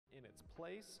its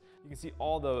place. You can see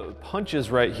all the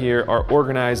punches right here are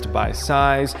organized by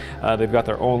size. They've got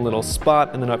their own little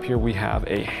spot, and then up here we have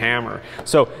a hammer.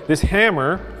 So this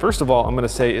hammer, first of all, I'm going to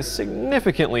say is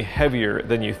significantly heavier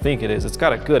than you think it is. It's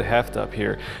got a good heft up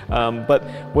here. But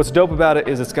what's dope about it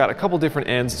is it's got a couple different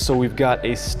ends. So we've got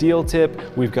a steel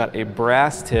tip, we've got a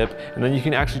brass tip, and then you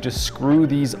can actually just screw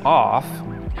these off.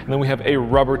 And then we have a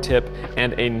rubber tip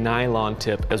and a nylon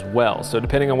tip as well. So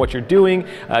depending on what you're doing,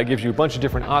 it gives you a bunch of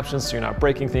different options so you're not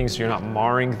breaking things, so you're not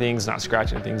marring things, not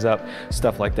scratching things up,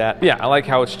 stuff like that. But yeah, I like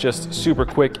how it's just super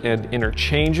quick and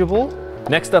interchangeable.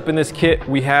 Next up in this kit,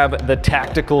 we have the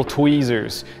tactical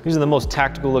tweezers. These are the most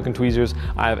tactical looking tweezers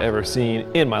I've ever seen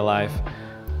in my life.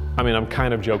 I mean, I'm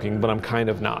kind of joking, but I'm kind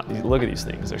of not. Look at these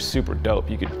things, they're super dope.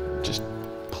 You could just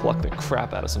pluck the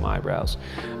crap out of some eyebrows.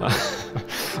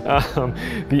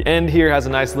 The end here has a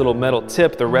nice little metal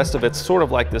tip. The rest of it's sort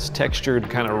of like this textured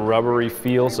kind of rubbery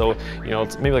feel. So, you know,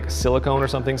 it's maybe like a silicone or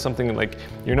something like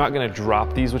you're not gonna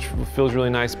drop these, which feels really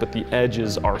nice, but the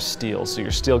edges are steel. So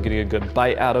you're still getting a good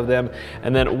bite out of them.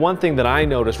 And then one thing that I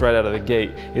noticed right out of the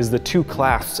gate is the two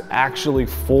clasps actually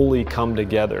fully come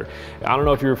together. I don't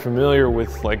know if you're familiar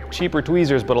with like cheaper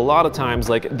tweezers, but a lot of times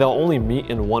like they'll only meet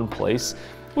in one place,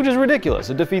 which is ridiculous.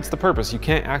 It defeats the purpose. You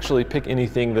can't actually pick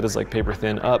anything that is like paper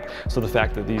thin up. So the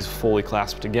fact that these fully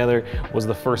clasp together was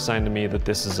the first sign to me that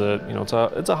this is a, you know,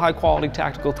 it's a high quality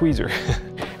tactical tweezer.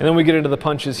 And then we get into the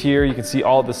punches here. You can see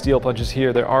all the steel punches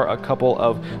here. There are a couple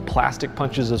of plastic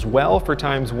punches as well for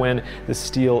times when the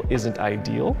steel isn't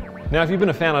ideal. Now, if you've been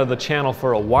a fan of the channel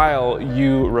for a while,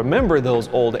 you remember those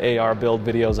old AR build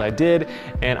videos I did,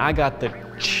 and I got the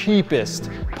cheapest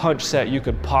punch set you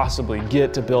could possibly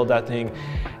get to build that thing,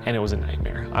 and it was a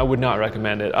nightmare. I would not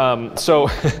recommend it. So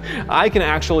I can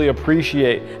actually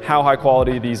appreciate how high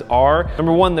quality these are.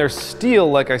 Number one, they're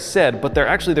steel, like I said, but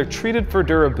they're treated for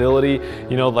durability.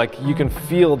 You know, like you can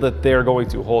feel that they're going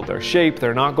to hold their shape.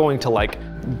 They're not going to like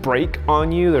break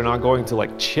on you. They're not going to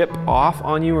like chip off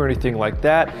on you or anything like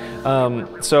that.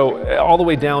 So all the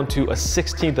way down to a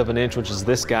 1/16 of an inch, which is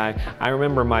this guy. I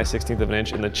remember my 1/16 of an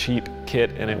inch in the cheap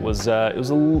kit, and it was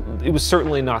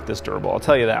certainly not this durable. I'll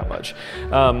tell you that much.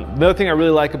 The other thing I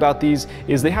really like about these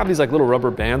is they have these like little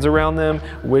rubber bands around them,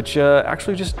 which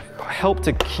actually just help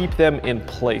to keep them in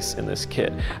place in this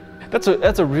kit. That's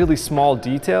a really small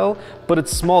detail, but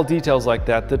it's small details like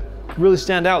that that really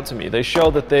stand out to me. They show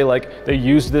that they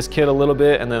used this kit a little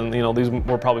bit, and then, you know, these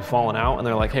were probably falling out, and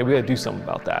they're like, hey, we gotta do something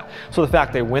about that. So the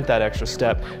fact they went that extra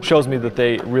step shows me that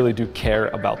they really do care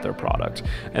about their product.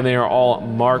 And they are all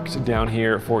marked down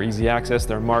here for easy access.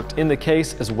 They're marked in the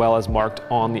case as well as marked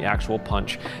on the actual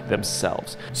punch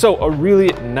themselves. So a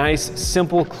really nice,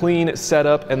 simple, clean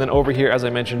setup. And then over here, as I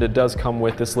mentioned, it does come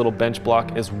with this little bench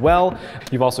block as well.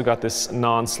 You've also got this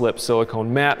non-slip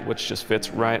silicone mat, which just fits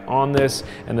right on this.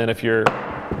 And then if you're,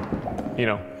 you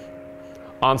know,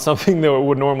 on something that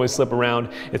would normally slip around,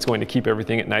 it's going to keep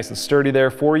everything nice and sturdy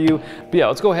there for you. But yeah,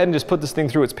 let's go ahead and just put this thing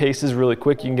through its paces really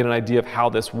quick. You can get an idea of how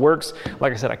this works.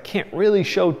 Like I said, I can't really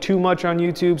show too much on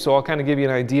YouTube, so I'll kind of give you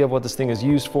an idea of what this thing is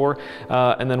used for,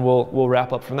 and then we'll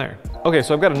wrap up from there. Okay,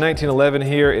 so I've got a 1911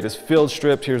 here. It is filled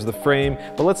stripped. Here's the frame.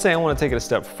 But let's say I want to take it a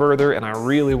step further, and I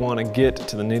really want to get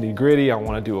to the nitty gritty. I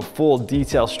want to do a full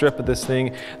detail strip of this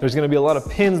thing. There's going to be a lot of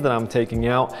pins that I'm taking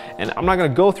out, and I'm not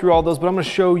going to go through all those, but I'm going to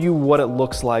show you what it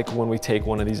looks like when we take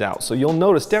one of these out. So you'll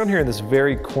notice down here in this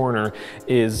very corner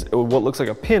is what looks like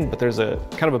a pin, but there's a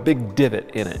kind of a big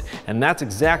divot in it. And that's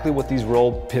exactly what these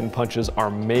roll pin punches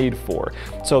are made for.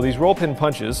 So these roll pin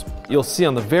punches, you'll see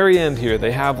on the very end here,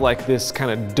 they have like this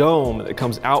kind of dome that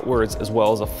comes outwards as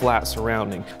well as a flat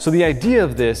surrounding. So the idea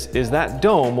of this is that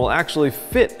dome will actually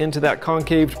fit into that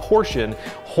concave portion,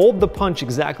 hold the punch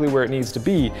exactly where it needs to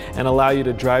be, and allow you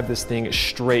to drive this thing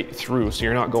straight through. So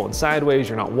you're not going sideways,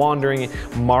 you're not wandering,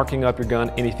 marking up your gun,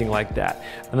 anything like that.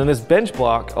 And then this bench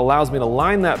block allows me to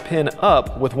line that pin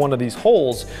up with one of these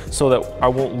holes so that I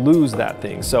won't lose that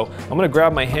thing. So I'm gonna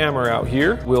grab my hammer out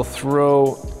here. We'll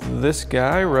throw this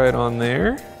guy right on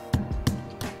there.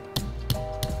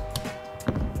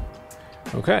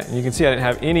 Okay, and you can see I didn't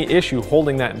have any issue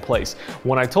holding that in place.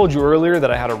 When I told you earlier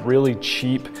that I had a really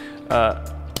cheap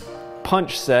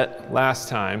punch set last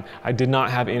time, I did not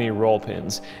have any roll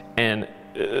pins, and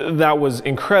that was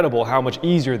incredible how much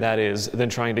easier that is than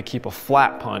trying to keep a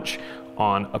flat punch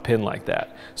on a pin like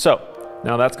that. So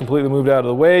now that's completely moved out of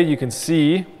the way. You can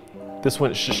see this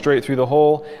went straight through the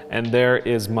hole, and there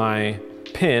is my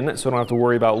pin, so I don't have to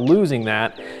worry about losing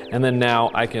that. And then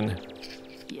now I can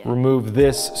remove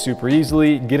this super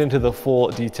easily, get into the full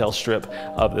detail strip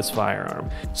of this firearm.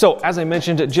 So as I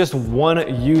mentioned, just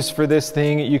one use for this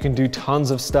thing. You can do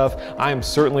tons of stuff. I am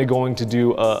certainly going to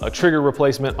do a trigger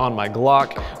replacement on my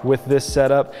Glock with this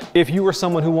setup. If you are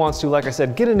someone who wants to, like I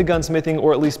said, get into gunsmithing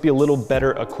or at least be a little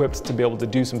better equipped to be able to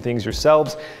do some things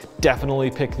yourselves, definitely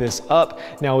pick this up.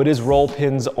 Now it is roll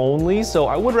pins only, so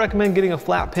I would recommend getting a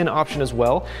flat pin option as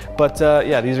well. But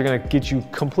yeah, these are gonna get you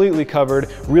completely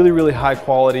covered, really, really high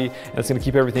quality, and it's gonna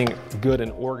keep everything good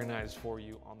and organized for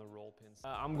you on the roll pins.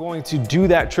 I'm going to do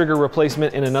that trigger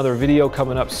replacement in another video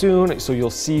coming up soon, so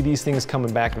you'll see these things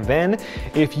coming back then.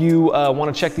 If you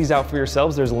want to check these out for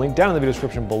yourselves, there's a link down in the video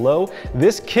description below.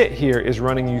 This kit here is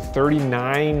running you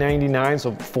 $39.99,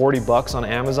 so 40 bucks on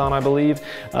Amazon, I believe.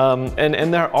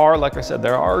 And there are, like I said,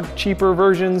 there are cheaper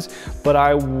versions, but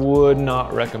I would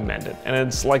not recommend it. And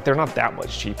it's like, they're not that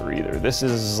much cheaper either. This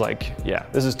is like, yeah,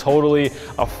 this is totally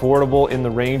affordable in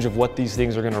the range of what these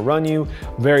things are gonna run you.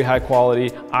 Very high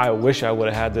quality. I wish I would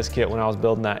have had this kit when I was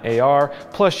building that AR.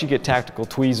 Plus you get tactical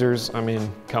tweezers. I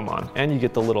mean, come on. And you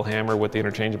get the little hammer with the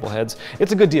interchangeable heads.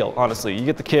 It's a good deal, honestly. You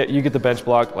get the kit, you get the bench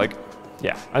block. Like,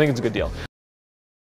 yeah, I think it's a good deal.